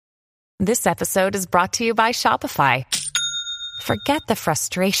This episode is brought to you by Shopify. Forget the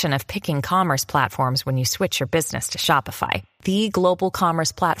frustration of picking commerce platforms when you switch your business to Shopify, the global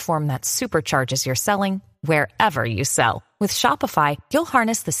commerce platform that supercharges your selling wherever you sell. With Shopify, you'll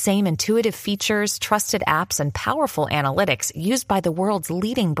harness the same intuitive features, trusted apps, and powerful analytics used by the world's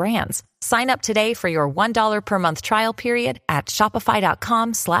leading brands. Sign up today for your $1 per month trial period at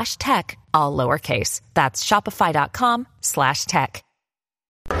shopify.com/tech, all lowercase. That's shopify.com/tech.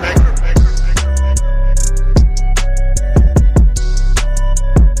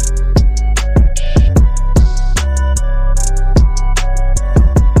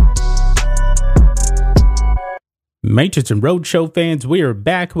 Matrix and Roadshow fans, we are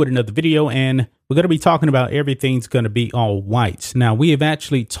back with another video, and we're going to be talking about everything's going to be all white. Now, we have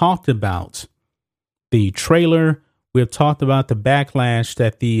actually talked about the trailer. We have talked about the backlash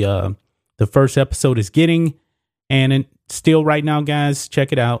that the first episode is getting, and still right now, guys,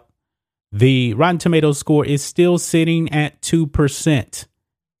 check it out. The Rotten Tomatoes score is still sitting at 2%.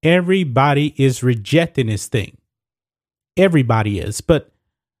 Everybody is rejecting this thing. Everybody is. But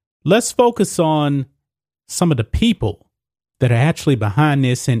let's focus on some of the people that are actually behind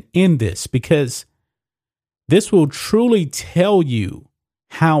this and in this, because this will truly tell you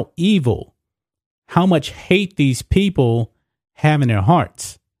how evil, how much hate these people have in their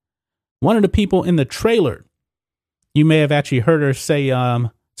hearts. One of the people in the trailer, you may have actually heard her say,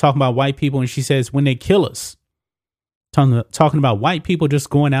 talking about white people, and she says, when they kill us, talking about white people just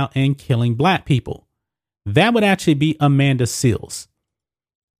going out and killing black people. That would actually be Amanda Seales.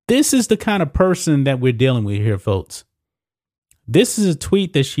 This is the kind of person that we're dealing with here, folks. This is a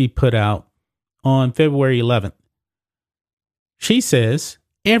tweet that she put out on February 11th. She says,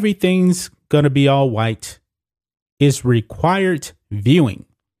 everything's going to be all white is required viewing.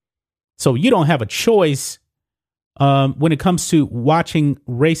 So you don't have a choice when it comes to watching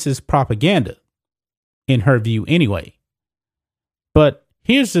racist propaganda, in her view anyway. But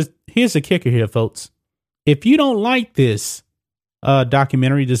here's the kicker here, folks. If you don't like this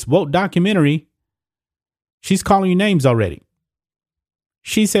documentary, this woke documentary, she's calling you names already.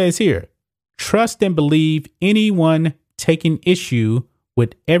 She says here, trust and believe anyone taking issue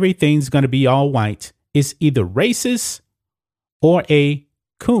with everything's going to be all white is either racist or a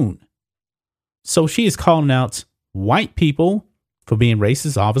coon. So she is calling out white people for being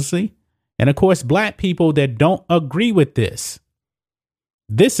racist, obviously. And of course, black people that don't agree with this.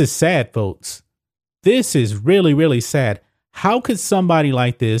 This is sad, folks. This is really, really sad. How could somebody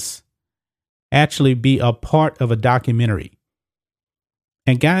like this actually be a part of a documentary?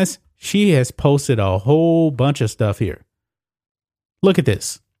 And guys, she has posted a whole bunch of stuff here. Look at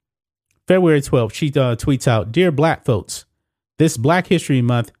this. February 12th, she tweets out, Dear Black folks, this Black History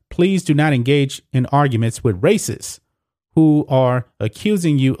Month, please do not engage in arguments with racists who are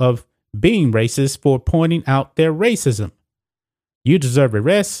accusing you of being racist for pointing out their racism. You deserve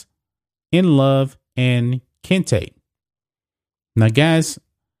arrest, in love, and kente. Now, guys,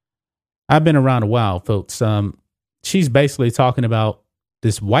 I've been around a while, folks. She's basically talking about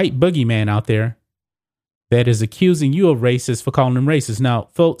this white boogeyman out there that is accusing you of racist for calling them racist. Now,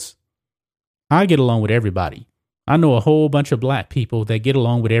 folks, I get along with everybody. I know a whole bunch of black people that get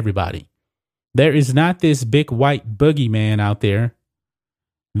along with everybody. There is not this big white boogeyman out there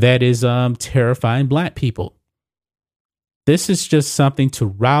that is terrifying black people. This is just something to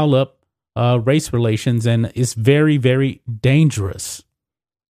rile up race relations, and it's very, very dangerous.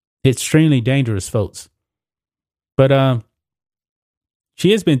 Extremely dangerous, folks. But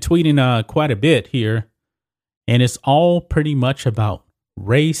she has been tweeting quite a bit here, and it's all pretty much about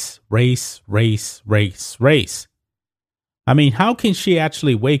race. I mean, how can she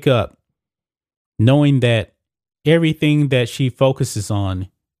actually wake up knowing that everything that she focuses on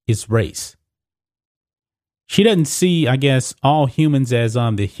is race? She doesn't see, I guess, all humans as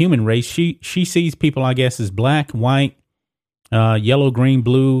the human race. She sees people, I guess, as black, white, yellow, green,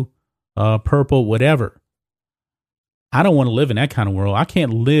 blue, purple, whatever. I don't want to live in that kind of world. I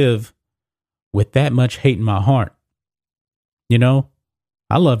can't live with that much hate in my heart. You know,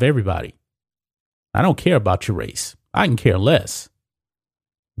 I love everybody. I don't care about your race. I can care less.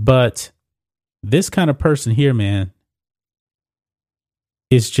 But this kind of person here, man,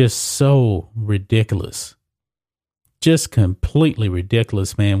 is just so ridiculous. Just completely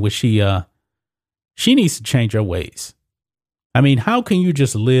ridiculous, man. Which she needs to change her ways. I mean, how can you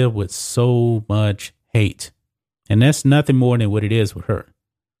just live with so much hate? And that's nothing more than what it is with her.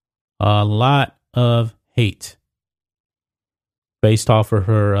 A lot of hate based off of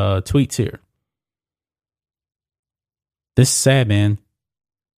her tweets here. This is sad, man.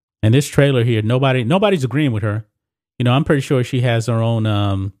 And this trailer here, nobody's agreeing with her. You know, I'm pretty sure she has her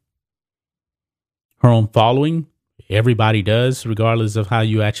own her own following. Everybody does, regardless of how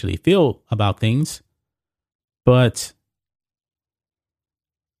you actually feel about things. But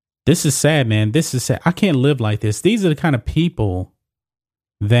this is sad, man. This is sad. I can't live like this. These are the kind of people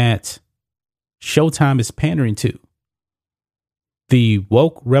that Showtime is pandering to. The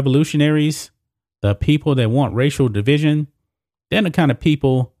woke revolutionaries, the people that want racial division, they're the kind of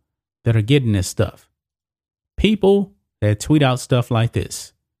people that are getting this stuff. People that tweet out stuff like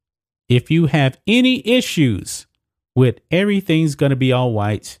this. If you have any issues with everything's going to be all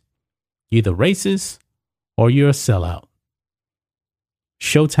white, you're either racist or you're a sellout.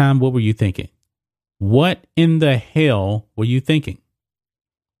 Showtime, what were you thinking? What in the hell were you thinking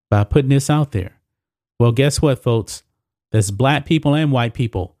by putting this out there? Well, guess what, folks? There's black people and white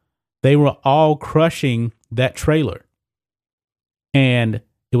people. They were all crushing that trailer. And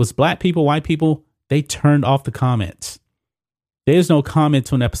it was black people, white people. They turned off the comments. There's no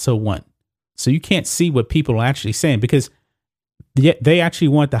comments on episode 1. So you can't see what people are actually saying because they actually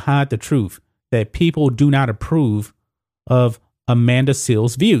want to hide the truth that people do not approve of Amanda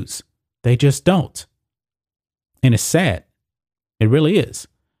Seales' views. They just don't. And it's sad. It really is.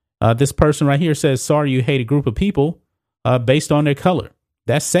 This person right here says, sorry you hate a group of people based on their color.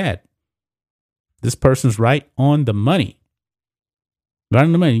 That's sad. This person's right on the money. Right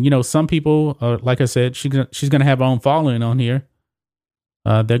on the money. You know, some people, like I said, she's going to have her own following on here.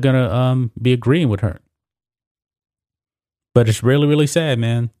 They're going to be agreeing with her. But it's really, really sad,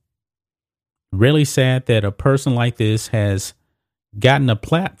 man. Really sad that a person like this has gotten a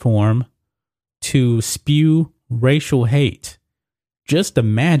platform to spew racial hate. Just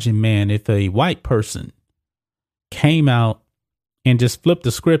imagine, man, if a white person came out and just flipped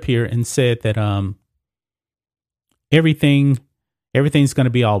the script here and said that everything's going to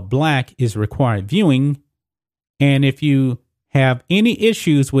be all black is required viewing. And if you have any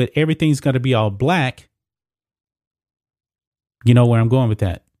issues with everything's going to be all black, you know where I'm going with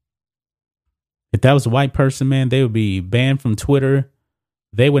that. If that was a white person, man, they would be banned from Twitter.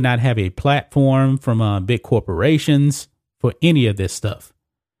 They would not have a platform from big corporations for any of this stuff.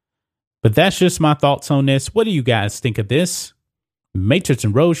 But that's just my thoughts on this. What do you guys think of this? Matrix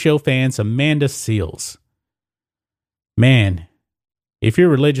and Roadshow fans, Amanda Seales. Man, if you're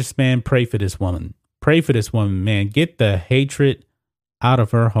a religious man, pray for this woman. Pray for this woman, man. Get the hatred out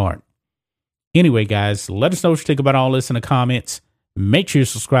of her heart. Anyway, guys, let us know what you think about all this in the comments. Make sure you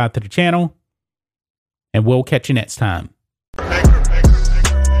subscribe to the channel, and we'll catch you next time.